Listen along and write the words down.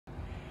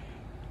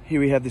Here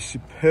we have this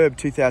superb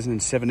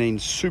 2017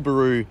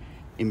 Subaru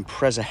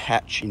Impreza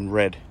hatch in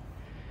red.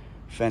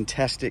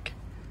 Fantastic,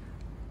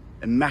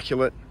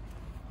 immaculate,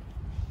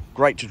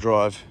 great to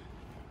drive.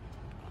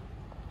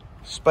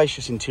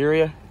 Spacious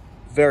interior,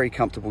 very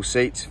comfortable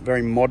seats,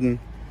 very modern.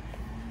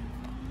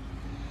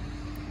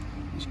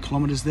 There's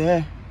kilometers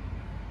there.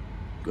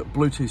 Got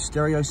Bluetooth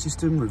stereo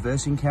system,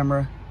 reversing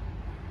camera,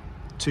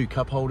 2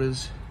 cup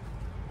holders.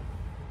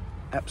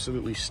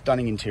 Absolutely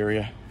stunning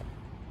interior.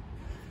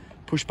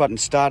 Push button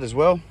start as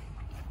well.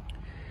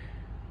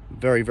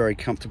 Very, very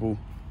comfortable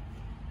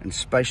and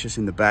spacious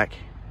in the back.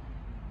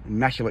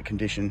 Immaculate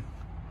condition.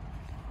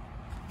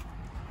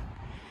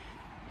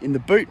 In the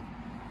boot,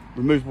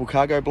 removable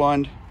cargo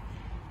blind.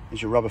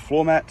 There's your rubber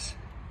floor mats.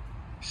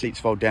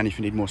 Seats fold down if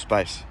you need more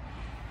space.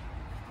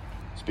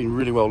 It's been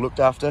really well looked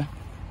after.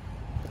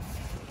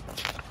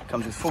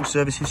 Comes with full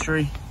service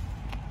history.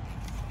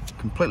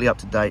 Completely up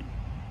to date.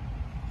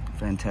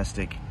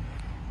 Fantastic.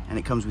 And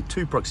it comes with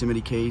 2 proximity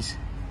keys.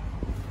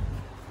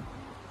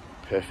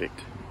 Perfect.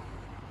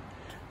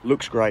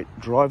 Looks great,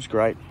 drives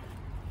great,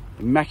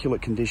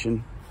 immaculate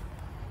condition.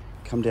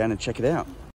 Come down and check it out.